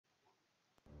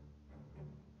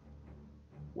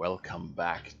Welcome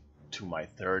back to my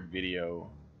third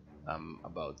video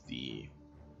about the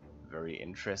very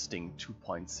interesting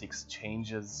 2.6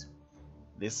 changes.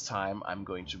 This time I'm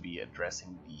going to be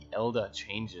addressing the Eldar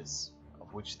changes,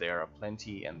 of which there are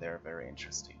plenty and they're very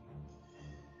interesting.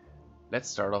 Let's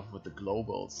start off with the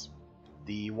globals.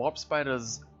 The Warp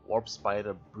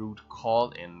Spider Brood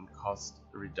call-in cost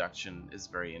reduction is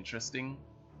very interesting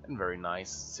and very nice,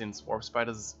 since Warp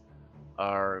Spiders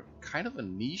are kind of a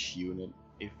niche unit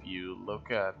if you look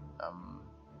at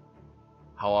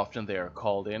how often they are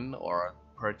called in or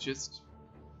purchased.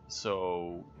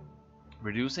 So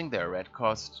reducing their red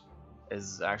cost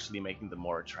is actually making them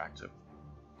more attractive.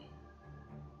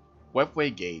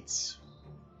 Webway gates.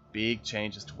 Big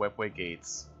changes to webway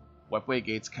gates. Webway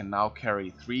gates can now carry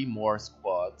 3 more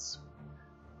squads.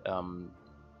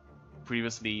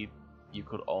 Previously you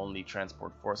could only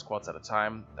transport 4 squads at a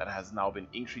time. That has now been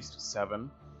increased to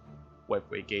 7.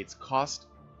 Webway gates cost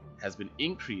has been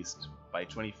increased by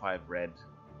 25 red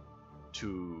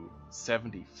to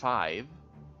 75.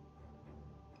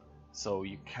 So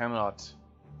you cannot,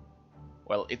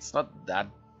 well, it's not that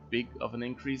big of an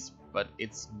increase, but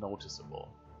it's noticeable,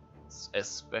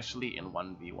 especially in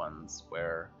 1v1s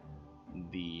where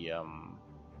the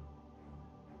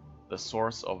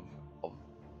source of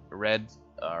red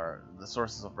the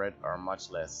sources of red are much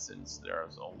less, since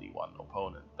there's only one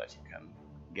opponent that you can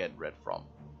get red from.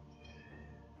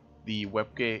 The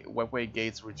Webway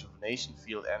Gate's rejuvenation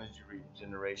field energy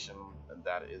regeneration, and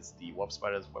that is the Warp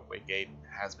Spider's Webway Gate,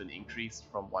 has been increased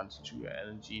from 1 to 2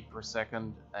 energy per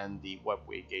second, and the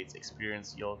Webway Gate's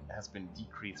experience yield has been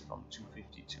decreased from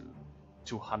 250 to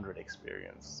 200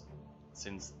 experience.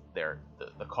 Since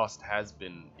the cost has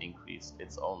been increased,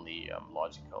 it's only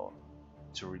logical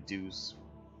to reduce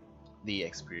the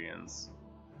experience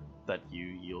that you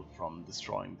yield from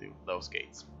destroying those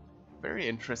gates. Very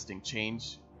interesting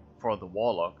change for the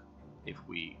Warlock, if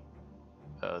we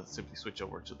simply switch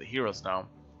over to the heroes now,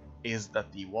 is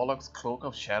that the Warlock's Cloak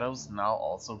of Shadows now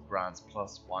also grants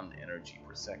 +1 energy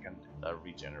per second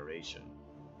regeneration.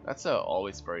 That's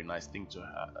always very nice thing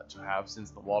to have, since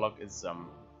the Warlock is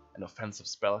an offensive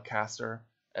spellcaster,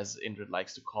 as Indrid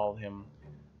likes to call him.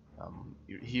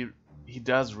 He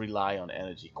does rely on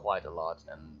energy quite a lot,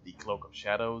 and the Cloak of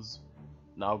Shadows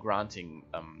now granting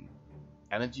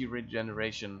energy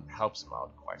regeneration helps him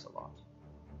out quite a lot.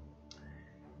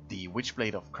 The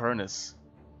Witchblade of Kurnus,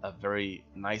 a very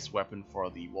nice weapon for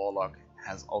the Warlock,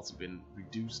 has also been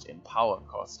reduced in power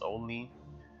cost only.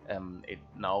 It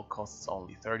now costs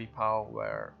only 30 power,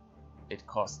 where it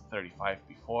cost 35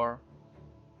 before.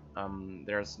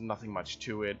 There's nothing much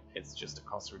to it, it's just a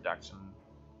cost reduction.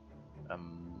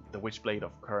 The Witchblade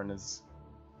of Kurnus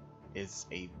is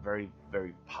a very,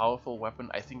 very powerful weapon.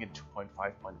 I think in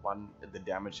 2.5.1 the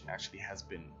damage actually has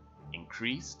been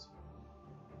increased,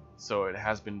 so it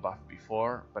has been buffed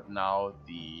before, but now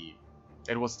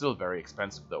it was still very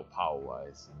expensive though power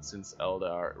wise, since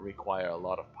Eldar require a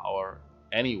lot of power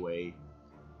anyway.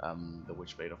 The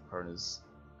Witchblade of Kurnus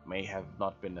may have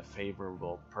not been a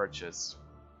favorable purchase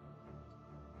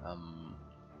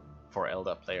for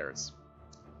Eldar players.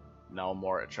 Now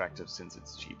more attractive since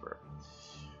it's cheaper.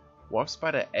 Warp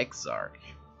Spider Exarch.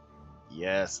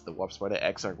 Yes, the Warp Spider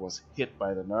Exarch was hit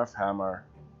by the nerf hammer,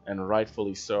 and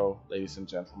rightfully so, ladies and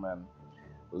gentlemen.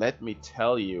 Let me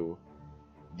tell you,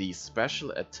 the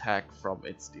special attack from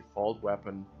its default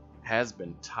weapon has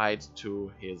been tied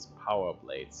to his power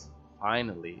blades.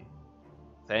 Finally,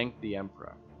 thank the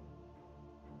Emperor.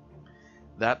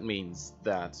 That means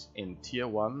that in Tier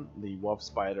 1, the Warp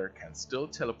Spider can still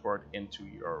teleport into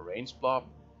your ranged blob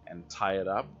and tie it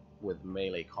up with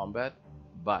melee combat,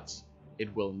 but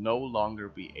it will no longer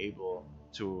be able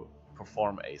to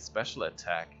perform a special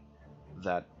attack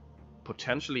that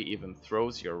potentially even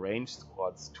throws your ranged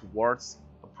squads towards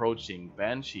approaching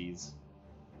banshees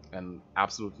and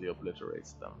absolutely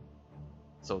obliterates them.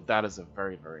 So that is a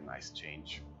very, very nice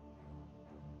change.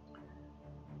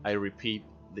 I repeat,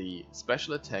 the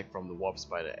special attack from the Warp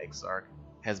Spider Exarch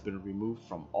has been removed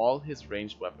from all his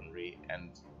ranged weaponry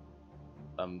and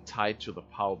tied to the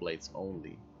power blades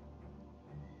only.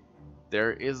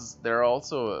 There are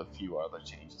also a few other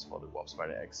changes for the Warp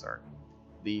Spider Exarch.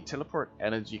 The teleport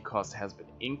energy cost has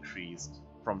been increased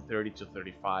from 30 to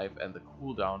 35, and the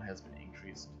cooldown has been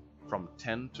increased from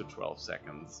 10 to 12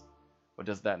 seconds. What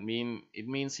does that mean? It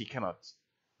means he cannot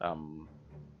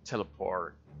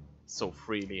teleport so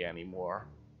freely anymore.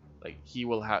 Like,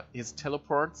 his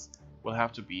teleports will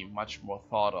have to be much more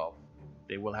thought of.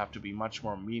 They will have to be much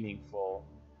more meaningful,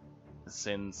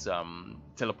 since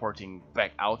teleporting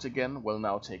back out again will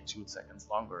now take 2 seconds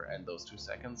longer, and those 2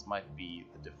 seconds might be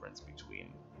the difference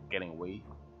between getting away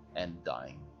and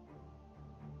dying.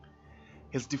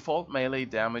 His default melee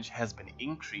damage has been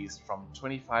increased from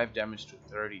 25 damage to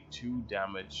 32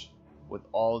 damage with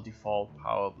all default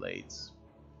power blades.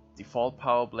 Default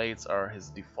power blades are his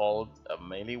default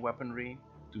melee weaponry.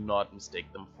 Do not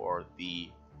mistake them for the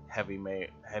heavy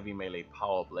melee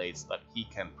power blades that he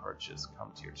can purchase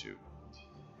come tier 2.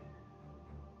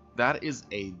 That is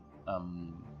a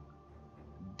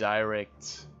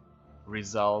direct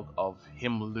result of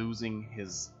him losing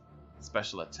his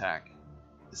special attack,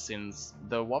 since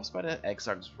the Warp Spider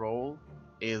Exarch's role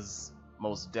is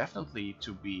most definitely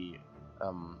to be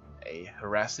a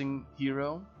harassing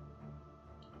hero,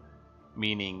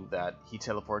 meaning that he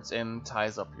teleports in,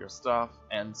 ties up your stuff,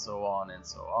 and so on and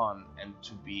so on, and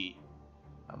to be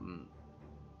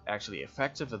actually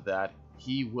effective at that,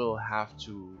 he will have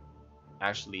to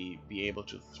actually be able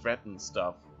to threaten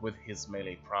stuff with his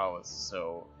melee prowess,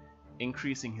 so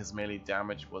increasing his melee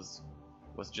damage was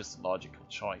just a logical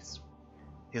choice.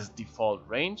 His default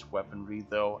range weaponry,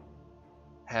 though,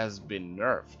 has been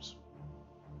nerfed.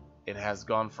 It has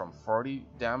gone from 40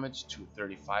 damage to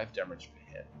 35 damage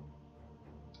per hit.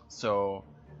 So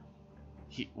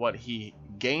what he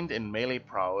gained in melee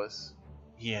prowess,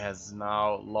 he has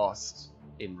now lost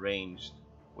in ranged,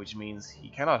 which means he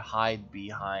cannot hide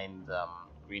behind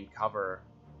green cover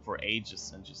for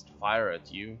ages and just fire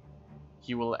at you.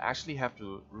 He will actually have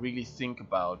to really think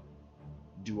about,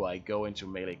 do I go into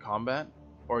melee combat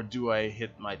or do I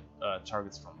hit my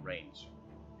targets from range?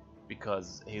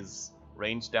 Because his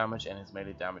range damage and his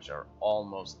melee damage are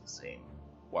almost the same,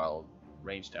 while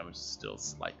range damage is still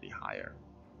slightly higher.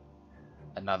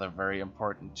 Another very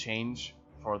important change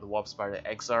for the Warp Spider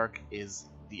Exarch is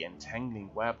the Entangling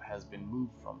Web has been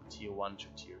moved from tier 1 to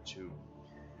tier 2.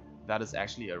 That is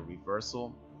actually a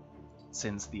reversal,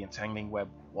 since the Entangling Web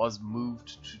was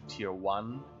moved to tier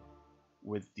 1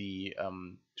 with the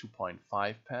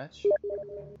 2.5 patch,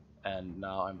 and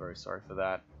now I'm very sorry for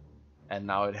that, and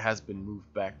now it has been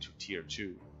moved back to tier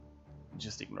 2.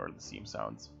 Just ignore the seam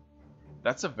sounds.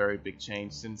 That's a very big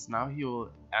change, since now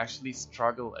he'll actually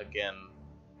struggle again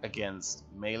against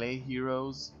melee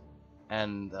heroes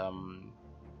and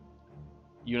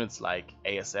units like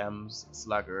ASMs,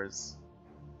 sluggers.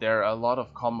 There are a lot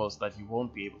of combos that you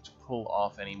won't be able to pull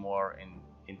off anymore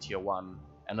in tier 1,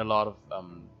 and a lot of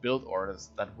build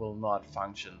orders that will not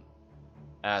function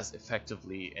as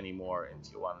effectively anymore in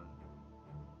tier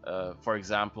 1. For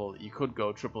example, you could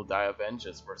go triple Die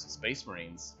Avengers versus Space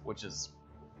Marines, which is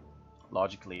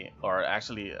logically, or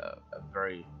actually a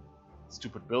very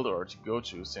stupid build order to go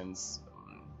to, since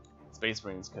Space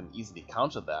Marines can easily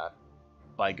counter that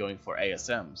by going for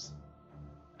ASMs,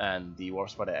 and the Warp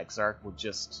Spider Exarch would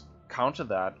just counter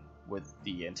that with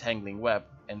the Entangling Web,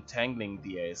 entangling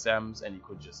the ASMs, and you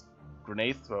could just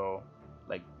grenade throw,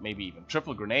 like maybe even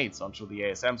triple grenades onto the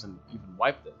ASMs and even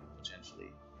wipe them potentially.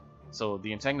 So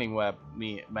the Entangling Web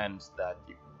meant that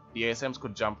the ASMs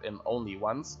could jump in only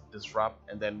once, disrupt,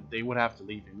 and then they would have to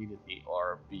leave immediately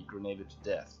or be grenaded to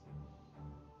death.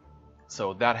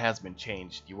 So that has been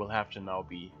changed. You will have to now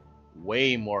be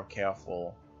way more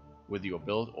careful with your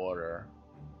build order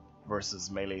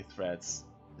versus melee threats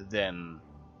than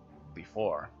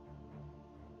before.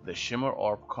 The Shimmer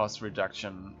Orb cost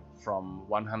reduction from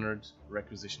 100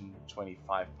 requisition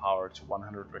 25 power to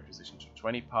 100 requisition to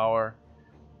 20 power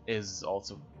is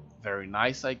also very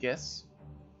nice, I guess.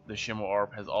 The Shimmer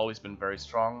Orb has always been very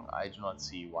strong. I do not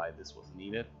see why this was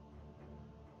needed.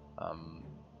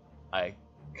 I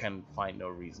can find no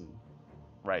reason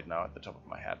right now at the top of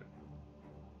my head.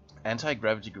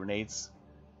 Anti-gravity grenades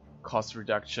cost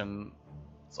reduction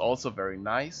is also very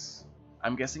nice.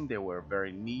 I'm guessing they were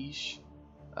very niche,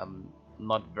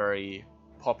 not very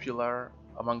popular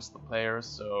amongst the players,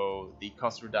 so the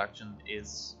cost reduction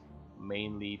is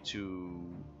mainly to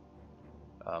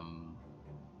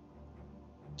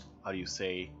how do you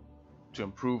say, to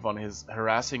improve on his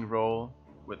harassing role.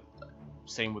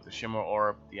 Same with the Shimmer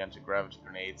Orb, the anti-gravity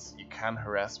grenades. You can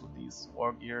harass with these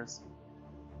war gears.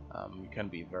 You can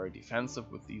be very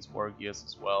defensive with these war gears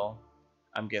as well.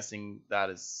 I'm guessing that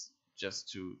is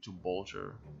just to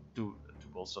bolster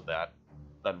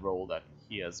that role that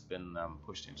he has been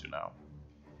pushed into now.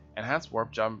 Enhanced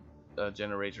warp jump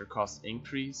generator cost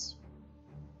increase.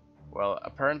 Well,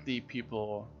 apparently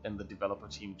people in the developer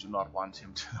team do not want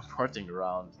him teleporting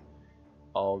around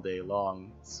all day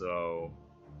long, so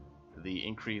the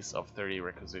increase of 30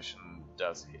 requisition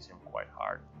does hit him quite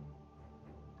hard.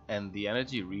 And the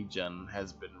energy regen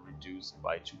has been reduced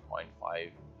by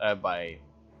 2.5 by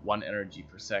 1 energy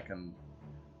per second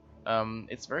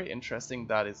It's very interesting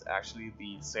that it's actually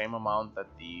the same amount that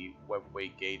the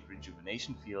Webway Gate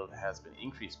rejuvenation field has been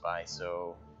increased by.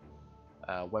 So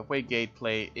Webway Gate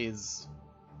play is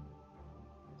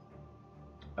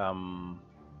now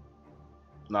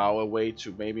a way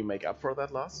to maybe make up for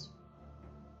that loss.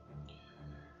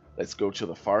 Let's go to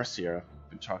the Farseer. I've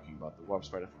been talking about the Warp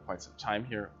Spider for quite some time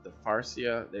here. The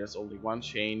Farseer, there's only one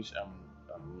change.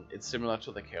 It's similar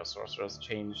to the Chaos Sorcerer's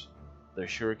change. The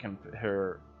Shuriken,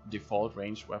 her default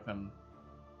ranged weapon,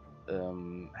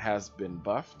 has been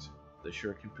buffed. The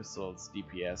Shuriken pistol's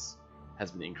DPS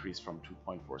has been increased from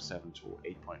 2.47 to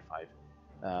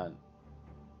 8.5.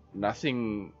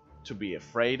 Nothing to be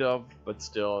afraid of, but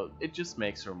still, it just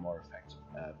makes her more effective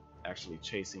at actually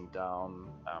chasing down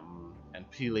and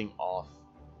peeling off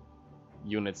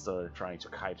units that are trying to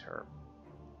kite her.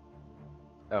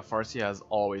 Farseer has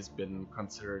always been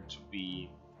considered to be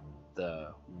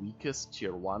the weakest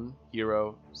tier 1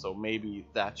 hero, so maybe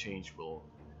that change will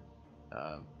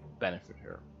benefit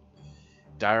her.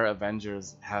 Dire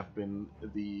Avengers have been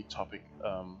the topic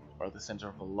or the center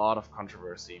of a lot of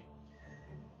controversy.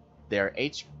 Their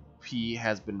HP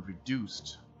has been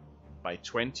reduced by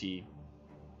 20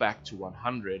 back to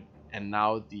 100, and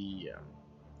now the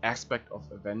aspect of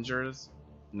Avengers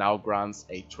now grants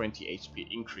a 20 HP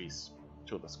increase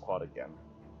to the squad again.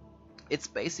 It's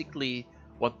basically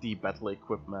what the battle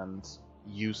equipment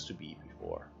used to be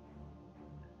before.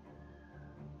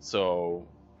 So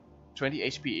 20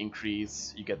 HP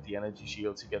increase, you get the energy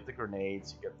shields, you get the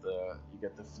grenades, you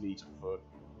get the fleet of foot.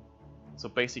 So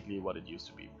basically what it used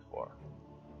to be before.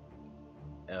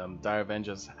 Dire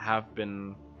Avengers have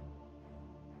been,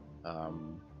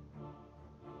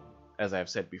 as I've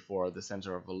said before, the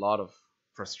center of a lot of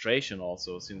frustration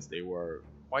also, since they were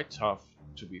quite tough,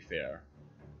 to be fair,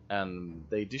 and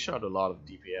they dish out a lot of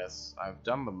DPS. I've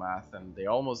done the math, and they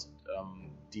almost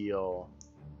deal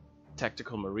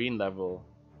tactical marine level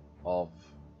of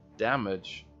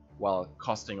damage while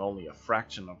costing only a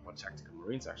fraction of what tactical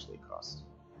marines actually cost.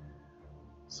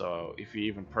 So if you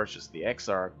even purchase the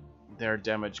Exarch, their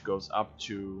damage goes up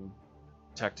to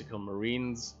tactical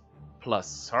marines plus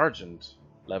sergeant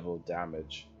level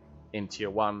damage in tier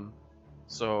 1.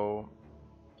 So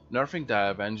nerfing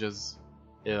Dire Avengers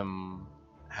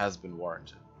has been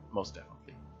warranted, most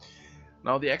definitely.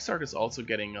 Now the Exarch is also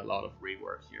getting a lot of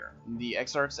rework here. The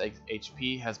Exarch's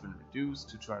HP has been reduced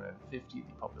to 250,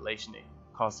 the population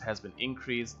cost has been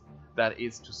increased. That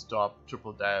is to stop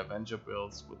triple Dire Avenger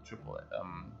builds with triple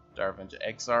Dire Avenger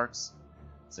Exarchs,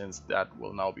 since that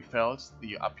will now be felt.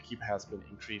 The upkeep has been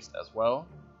increased as well,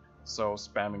 so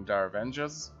spamming Dire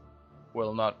Avengers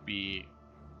will not be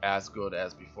as good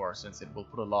as before, since it will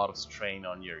put a lot of strain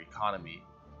on your economy.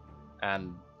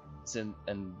 And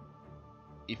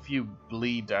if you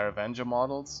bleed Dire Avenger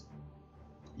models,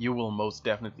 you will most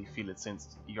definitely feel it,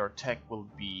 since your tech will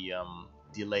be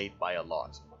delayed by a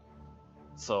lot.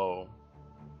 So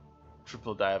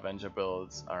triple Dire Avenger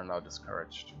builds are now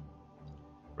discouraged.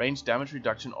 Range damage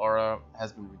reduction aura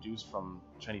has been reduced from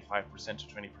 25% to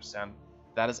 20%.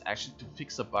 That is actually to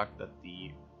fix a bug that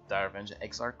the Dire Avenger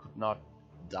Exarch could not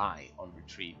die on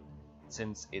retreat,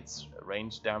 since its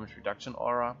range damage reduction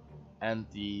aura and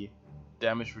the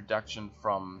damage reduction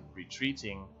from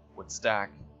retreating would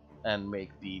stack and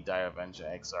make the Dire Avenger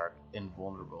Exarch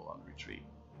invulnerable on retreat.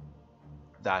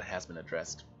 That has been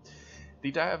addressed.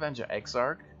 The Dire Avenger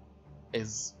Exarch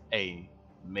is a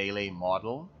melee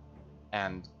model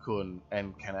and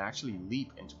can actually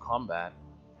leap into combat,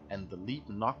 and the leap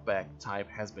knockback type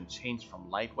has been changed from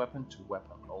light weapon to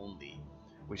weapon only,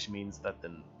 which means that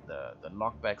the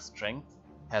knockback strength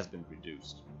has been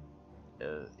reduced.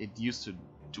 It used to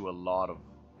do a lot of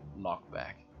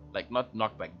knockback, like not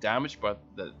knockback damage, but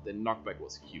the knockback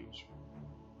was huge.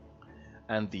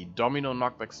 And the domino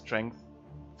knockback strength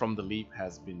from the leap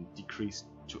has been decreased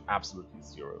to absolutely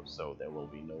 0, so there will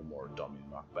be no more domino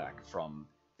knockback from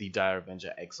the Dire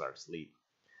Avenger Exarch's leap.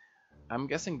 I'm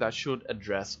guessing that should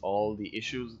address all the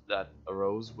issues that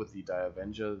arose with the Dire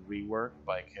Avenger rework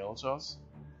by Kael'thas.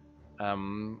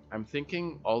 I'm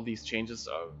thinking all these changes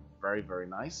are very, very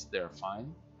nice. They're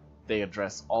fine. They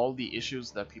address all the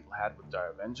issues that people had with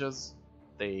Dire Avengers.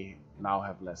 They now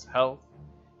have less health.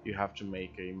 You have to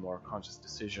make a more conscious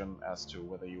decision as to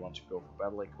whether you want to go for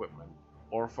battle equipment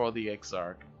or for the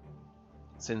Exarch,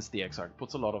 since the Exarch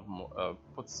puts a lot of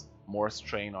puts more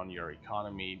strain on your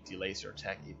economy, delays your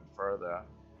tech even further,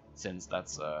 since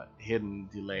that's a hidden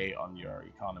delay on your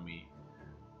economy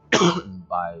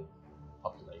by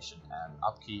population and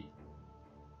upkeep,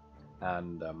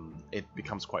 and it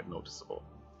becomes quite noticeable.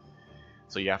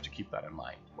 So you have to keep that in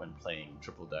mind when playing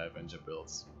triple Dire Avenger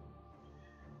builds.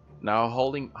 Now,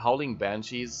 Howling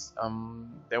Banshees,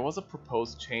 there was a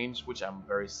proposed change, which I'm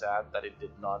very sad that it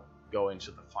did not go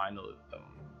into the final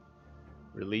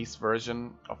release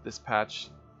version of this patch,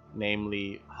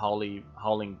 namely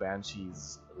Howling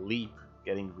Banshees Leap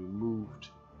getting removed.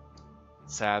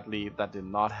 Sadly, that did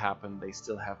not happen. They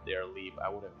still have their Leap. I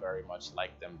would have very much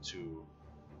liked them to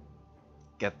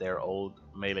get their old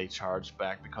melee charge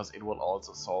back, because it will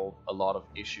also solve a lot of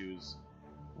issues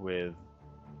with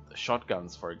the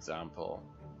shotguns, for example,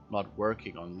 not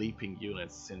working on leaping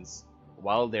units, since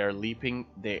while they're leaping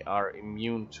they are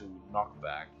immune to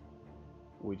knockback,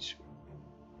 which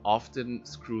often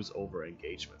screws over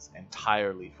engagements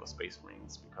entirely for Space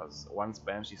Marines, because once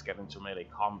Banshees get into melee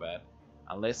combat,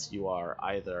 unless you are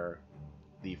either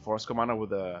the Force Commander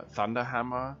with a Thunder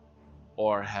Hammer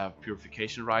or have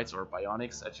Purification Rites or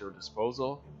Bionics at your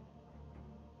disposal,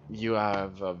 you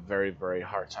have a very, very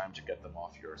hard time to get them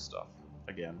off your stuff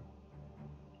again.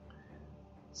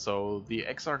 So the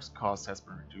Exarch's cost has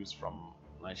been reduced from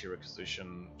 90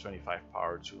 requisition 25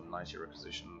 power to 90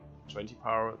 requisition 20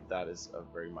 power. That is a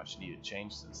very much needed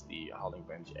change, since the Howling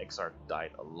Banshee Exarch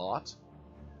died a lot.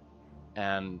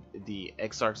 And the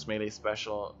Exarch's melee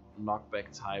special knockback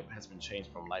type has been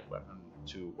changed from light weapon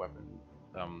to weapon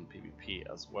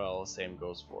PvP as well. Same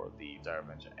goes for the Dire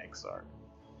Avenger Exarch.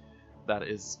 That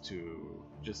is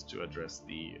just to address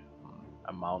the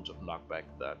amount of knockback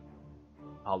that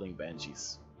Howling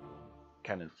Banshees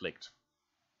can inflict.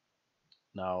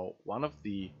 Now, one of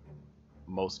the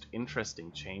most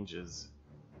interesting changes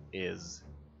is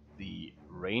the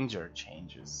Ranger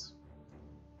changes.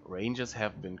 Rangers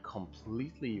have been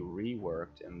completely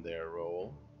reworked in their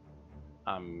role.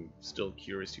 I'm still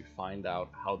curious to find out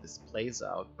how this plays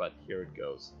out, but here it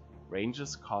goes.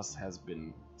 Rangers' cost has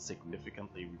been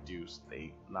significantly reduced.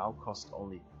 They now cost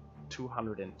only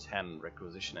 210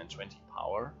 requisition and 20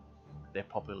 power. Their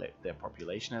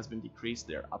population has been decreased,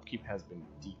 their upkeep has been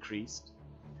decreased.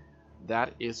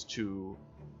 That is to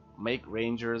make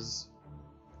Rangers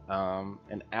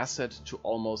an asset to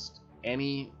almost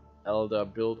any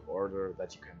Eldar build order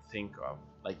that you can think of.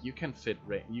 Like, you can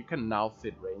now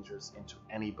fit Rangers into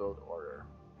any build order.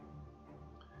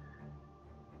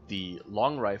 The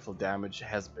long rifle damage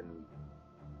has been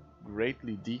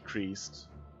greatly decreased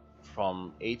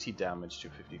from 80 damage to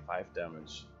 55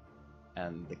 damage,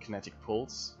 and the kinetic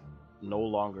pulse no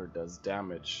longer does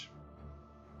damage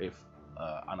if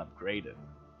unupgraded.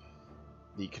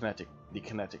 The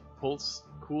kinetic pulse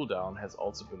cooldown has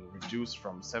also been reduced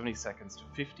from 70 seconds to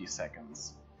 50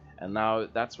 seconds, and now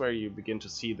that's where you begin to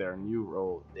see their new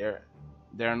role.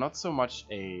 They're not so much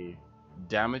a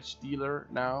damage dealer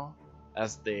now,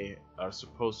 as they are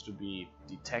supposed to be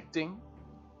detecting,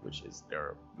 which is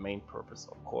their main purpose,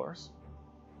 of course.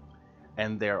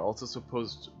 And they're also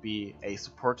supposed to be a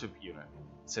supportive unit,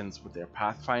 since with their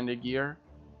Pathfinder gear,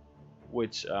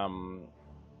 which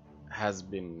has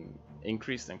been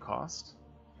increased in cost,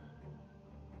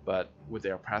 but with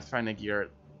their Pathfinder gear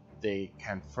they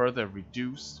can further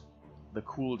reduce the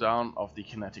cooldown of the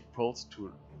kinetic pulse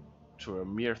to a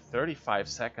mere 35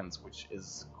 seconds, which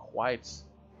is quite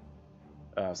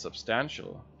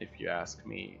substantial if you ask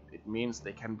me. It means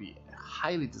they can be a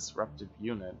highly disruptive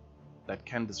unit that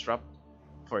can disrupt,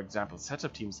 for example,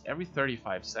 setup teams every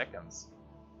 35 seconds,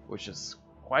 which is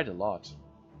quite a lot.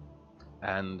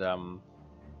 And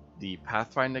the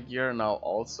Pathfinder gear now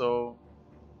also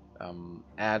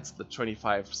adds the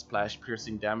 25 splash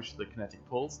piercing damage to the kinetic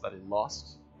pulse that it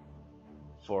lost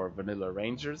for vanilla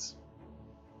Rangers.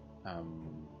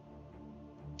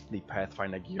 The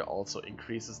Pathfinder gear also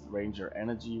increases the Ranger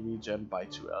energy regen by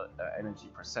 2 energy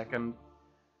per second.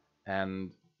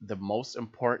 And the most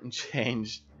important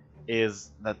change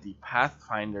is that the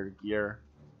Pathfinder gear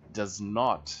does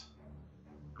not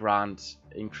grant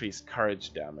increased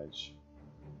courage damage.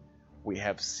 We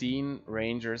have seen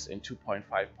Rangers in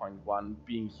 2.5.1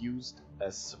 being used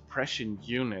as suppression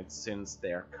units, since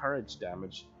their courage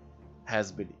damage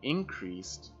has been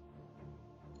increased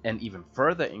and even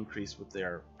further increased with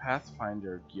their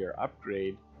Pathfinder gear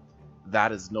upgrade.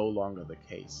 That is no longer the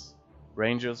case.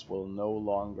 Rangers will no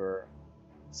longer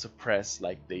suppress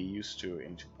like they used to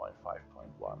in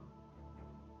 2.5.1.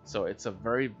 So it's a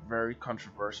very, very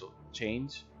controversial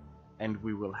change, and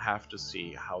we will have to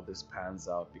see how this pans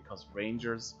out, because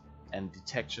Rangers and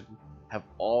detection have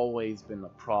always been a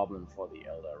problem for the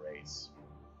Eldar race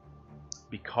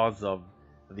because of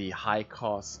the high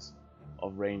cost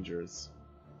of Rangers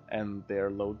and their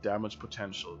low damage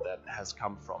potential that has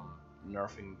come from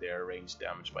nerfing their range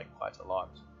damage by quite a lot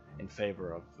in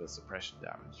favor of the suppression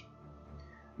damage.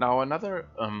 Now, another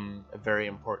very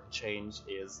important change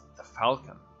is the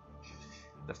Falcon.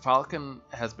 The Falcon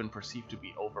has been perceived to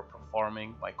be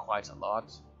overperforming by quite a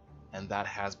lot, and that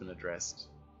has been addressed.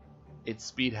 Its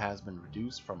speed has been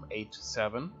reduced from 8 to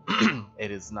 7.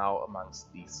 It is now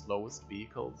amongst the slowest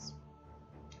vehicles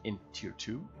in Tier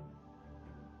 2.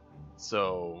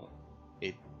 So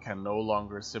it can no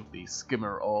longer simply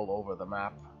skimmer all over the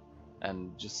map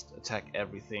and just attack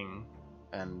everything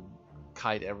and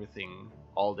kite everything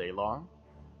all day long.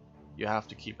 You have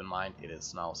to keep in mind it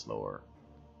is now slower.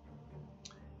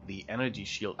 The energy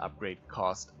shield upgrade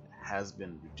cost has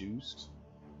been reduced,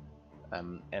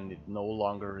 and it no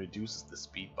longer reduces the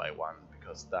speed by 1,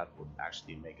 because that would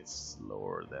actually make it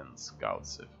slower than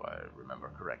scouts, if I remember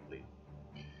correctly.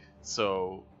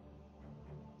 So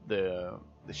the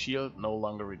shield no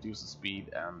longer reduces speed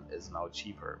and is now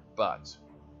cheaper, but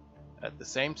at the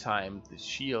same time the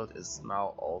shield is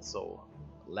now also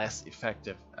less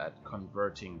effective at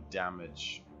converting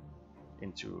damage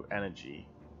into energy,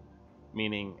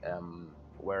 meaning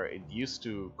where it used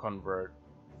to convert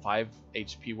 5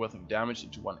 HP worth of damage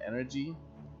into 1 energy,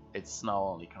 it's now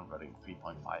only converting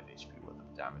 3.5 HP worth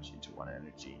of damage into 1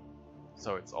 energy,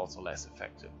 so it's also less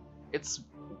effective.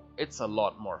 It's a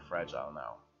lot more fragile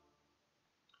now.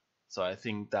 So I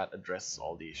think that addresses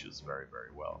all the issues very,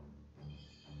 very well.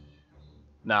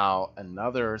 Now,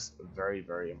 another very,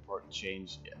 very important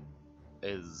change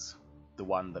is the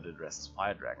one that addresses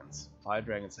fire dragons. Fire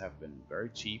dragons have been very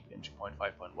cheap in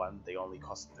 2.5.1. They only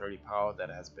cost 30 power. That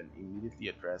has been immediately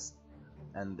addressed,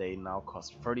 and they now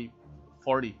cost 40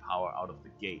 power out of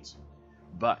the gate.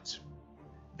 But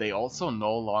they also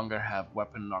no longer have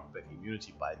weapon knockback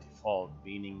immunity by default,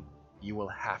 meaning you will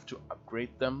have to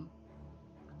upgrade them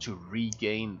to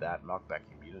regain that knockback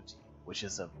immunity, which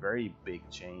is a very big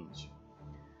change.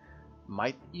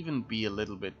 Might even be a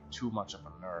little bit too much of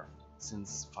a nerf,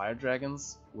 since fire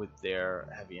dragons with their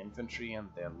heavy infantry and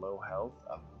their low health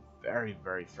are very,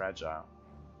 very fragile.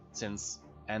 Since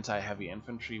anti-heavy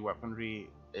infantry weaponry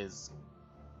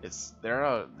there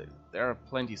are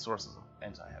plenty sources of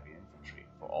anti-heavy infantry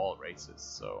for all races,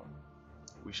 so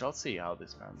we shall see how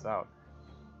this pans out.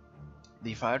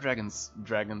 The Fire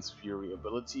Dragon's Fury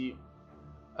ability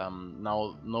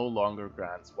now no longer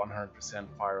grants 100%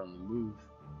 fire on the move,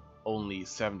 only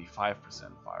 75%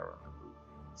 fire on the move.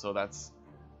 So that's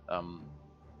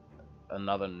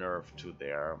another nerf to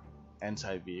their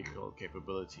anti-vehicle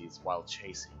capabilities while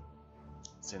chasing,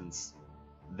 since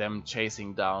them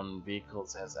chasing down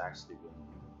vehicles has actually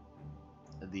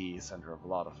been the center of a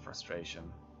lot of frustration.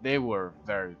 They were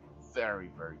very,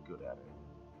 very, very good at it.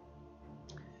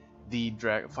 The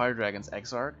Fire Dragon's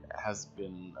Exarch has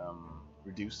been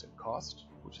reduced in cost,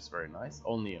 which is very nice,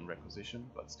 only in requisition,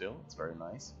 but still, it's very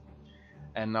nice.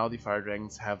 And now the Fire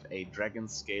Dragons have a Dragon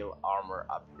Scale Armor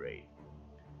upgrade.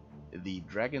 The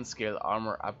Dragon Scale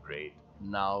Armor upgrade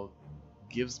now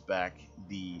gives back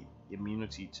the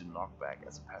immunity to knockback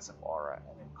as a passive aura,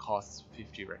 and it costs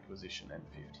 50 requisition and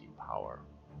 15 power.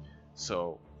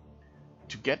 So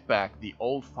to get back the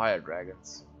old Fire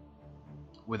Dragons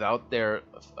without their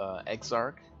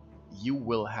Exarch, you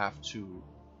will have to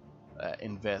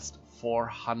invest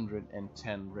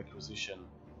 410 requisition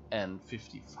and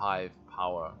 55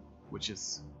 power, which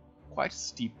is quite a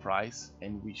steep price,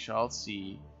 and we shall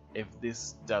see if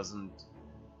this doesn't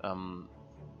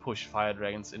push Fire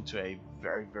Dragons into a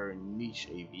very, very niche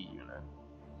AV unit.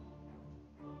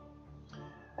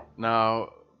 Now,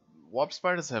 Warp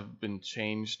Spiders have been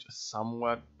changed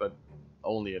somewhat, but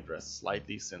only addressed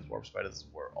slightly, since Warp Spiders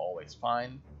were always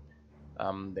fine.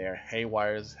 Their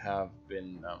Haywires have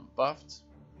been buffed.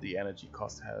 The energy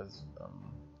cost has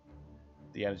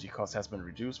been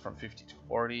reduced from 50 to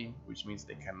 40, which means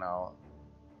they can now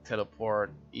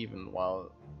teleport even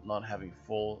while not having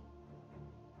full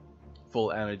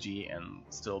energy and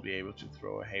still be able to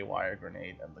throw a Haywire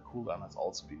grenade, and the cooldown has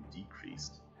also been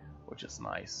decreased, which is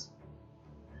nice.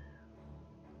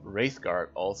 Wraithguard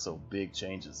also big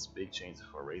changes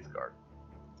for Wraithguard.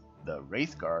 The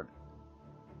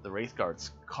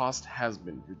Wraithguard's cost has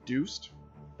been reduced.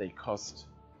 They cost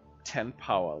 10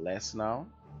 power less now.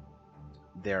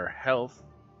 Their health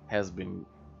has been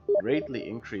greatly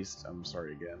increased,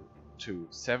 to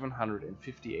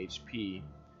 750 HP,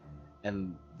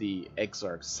 and the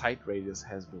Exarch sight radius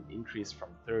has been increased from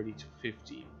 30 to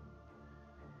 50.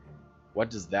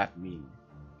 What does that mean?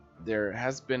 There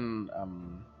has been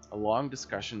a long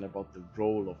discussion about the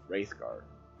role of Wraithguard.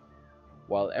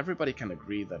 While everybody can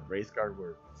agree that Wraithguard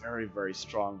were very, very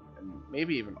strong and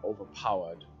maybe even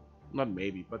overpowered, not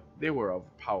maybe, but they were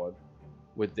overpowered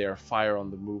with their fire on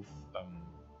the move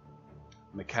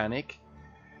mechanic,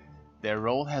 their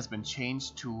role has been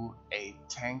changed to a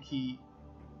tanky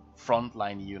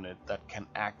frontline unit that can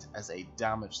act as a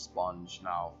damage sponge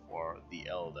now for the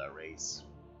Eldar race,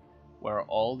 where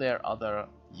all their other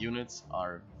units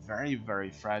are very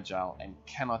fragile and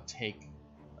cannot take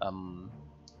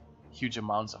huge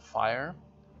amounts of fire.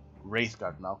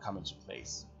 Wraithguard now come into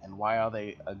place. And why are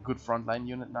they a good frontline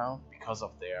unit now? Because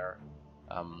of their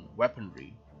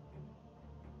weaponry.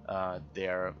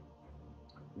 Their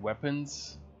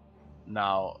weapons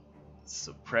now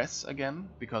suppress again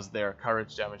because their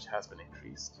courage damage has been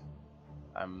increased.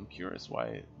 I'm curious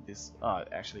why this.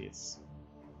 Actually, it's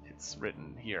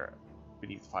written here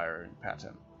beneath fire in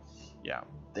pattern. Yeah,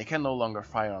 they can no longer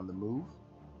fire on the move.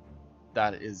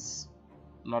 That is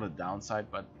not a downside,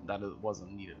 but that was a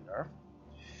needed nerf.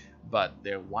 But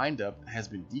their windup has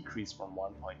been decreased from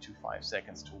 1.25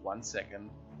 seconds to 1 second,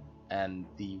 and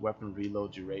the weapon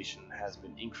reload duration has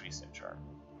been increased in turn.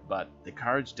 But the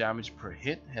courage damage per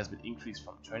hit has been increased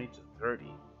from 20 to 30,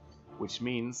 which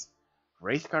means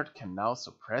Wraithguard can now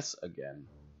suppress again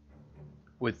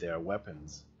with their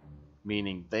weapons,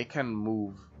 meaning they can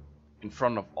move in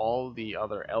front of all the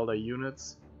other Eldar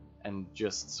units and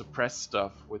just suppress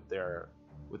stuff with their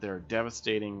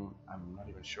devastating, I'm not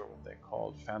even sure what they're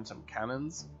called, phantom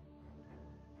cannons,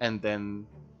 and then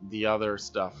the other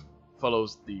stuff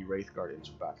follows the Wraithguard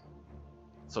into battle.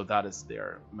 So that is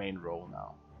their main role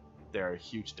now. They're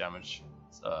huge damage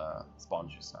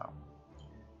sponges now.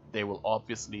 They will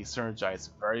obviously synergize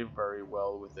very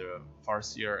well with the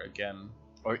Farseer again,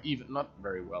 or even not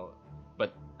very well,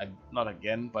 but not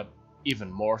again, but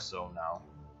even more so now,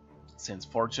 since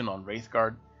Fortune on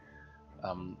Wraithguard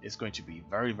is going to be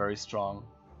very strong,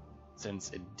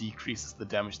 since it decreases the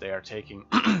damage they are taking,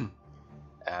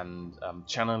 and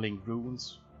channeling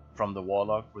runes from the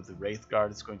Warlock with the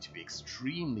Wraithguard is going to be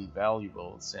extremely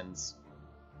valuable, since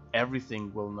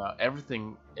everything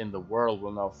in the world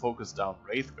will now focus down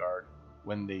Wraithguard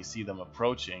when they see them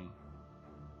approaching,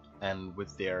 and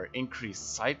with their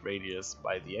increased sight radius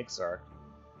by the Exarch,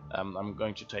 I'm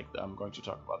going to talk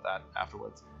about that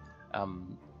afterwards.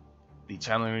 The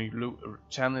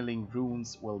channeling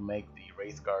runes will make the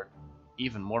Wraithguard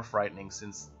even more frightening,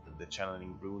 since the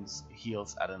channeling runes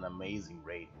heals at an amazing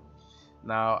rate.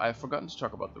 Now, I've forgotten to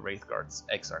talk about the Wraithguard's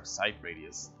Exarch sight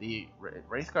radius. The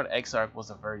Wraithguard Exarch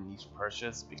was a very niche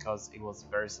purchase because it was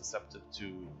very susceptible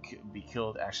to be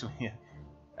killed actually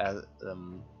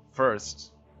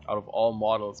first out of all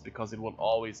models, because it will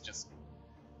always just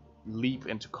leap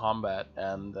into combat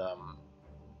and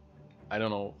I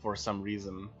don't know, for some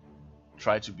reason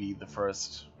try to be the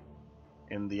first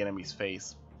in the enemy's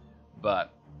face,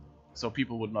 but so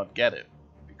people would not get it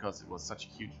because it was such a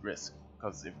huge risk,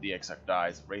 because if the Exarch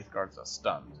dies, Wraithguards are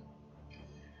stunned.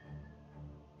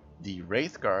 The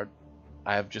Wraithguard,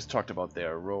 I have just talked about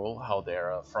their role, how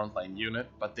they're a frontline unit,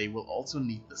 but they will also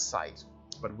need the sight.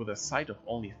 But with a sight of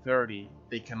only 30,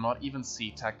 they cannot even see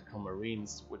tactical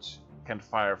marines, which can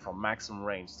fire from maximum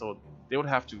range, so they would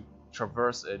have to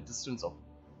traverse a distance of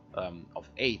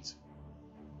 8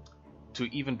 to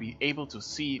even be able to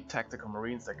see tactical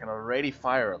marines that can already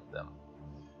fire at them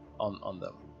on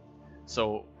them.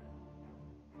 So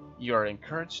you are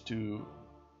encouraged to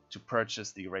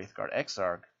purchase the Wraithguard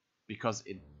Exarch because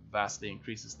it vastly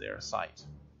increases their sight.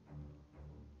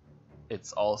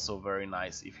 It's also very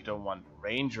nice if you don't want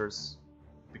rangers,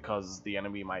 because the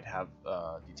enemy might have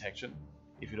detection.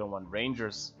 If you don't want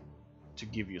rangers to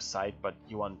give you sight, but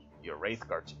you want your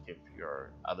Wraithguard to give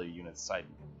your other units sight,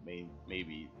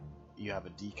 maybe you have a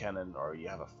D-cannon or you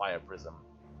have a fire prism,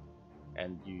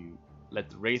 and you let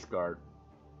the Wraithguard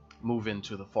move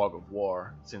into the fog of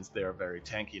war, since they are very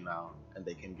tanky now and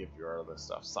they can give your other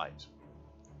stuff sight.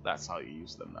 That's how you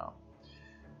use them now.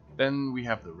 Then we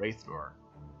have the Wraithlord.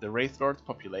 The Wraithlord's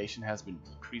population has been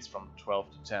decreased from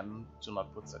 12 to 10 to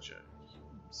not put such a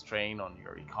strain on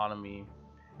your economy.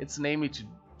 It's namely to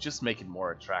just make it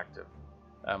more attractive.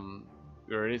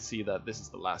 We already see that this is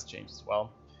the last change as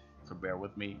well, so bear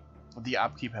with me. The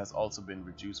upkeep has also been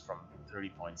reduced from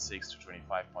 30.6 to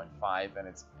 25.5, and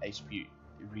its HP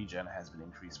regen has been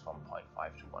increased from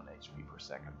 0.5 to 1 HP per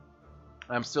second.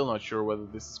 I'm still not sure whether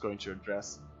this is going to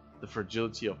address the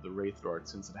fragility of the Wraithlord,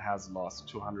 since it has lost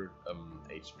 200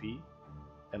 HP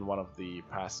in one of the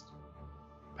past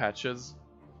patches,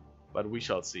 but we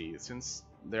shall see, since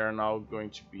they are now going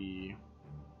to be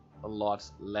a lot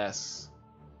less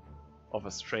of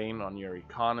a strain on your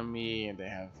economy and they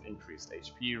have increased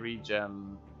HP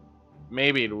regen.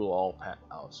 Maybe it will all pan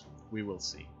out, we will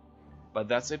see. But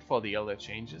that's it for the Eldar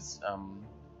changes.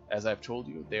 As I've told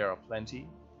you, there are plenty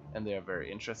and they are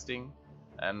very interesting,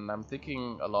 and I'm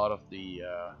thinking a lot of the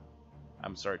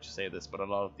I'm sorry to say this, but a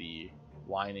lot of the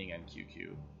whining and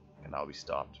QQ can now be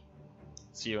stopped.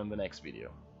 See you in the next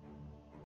video.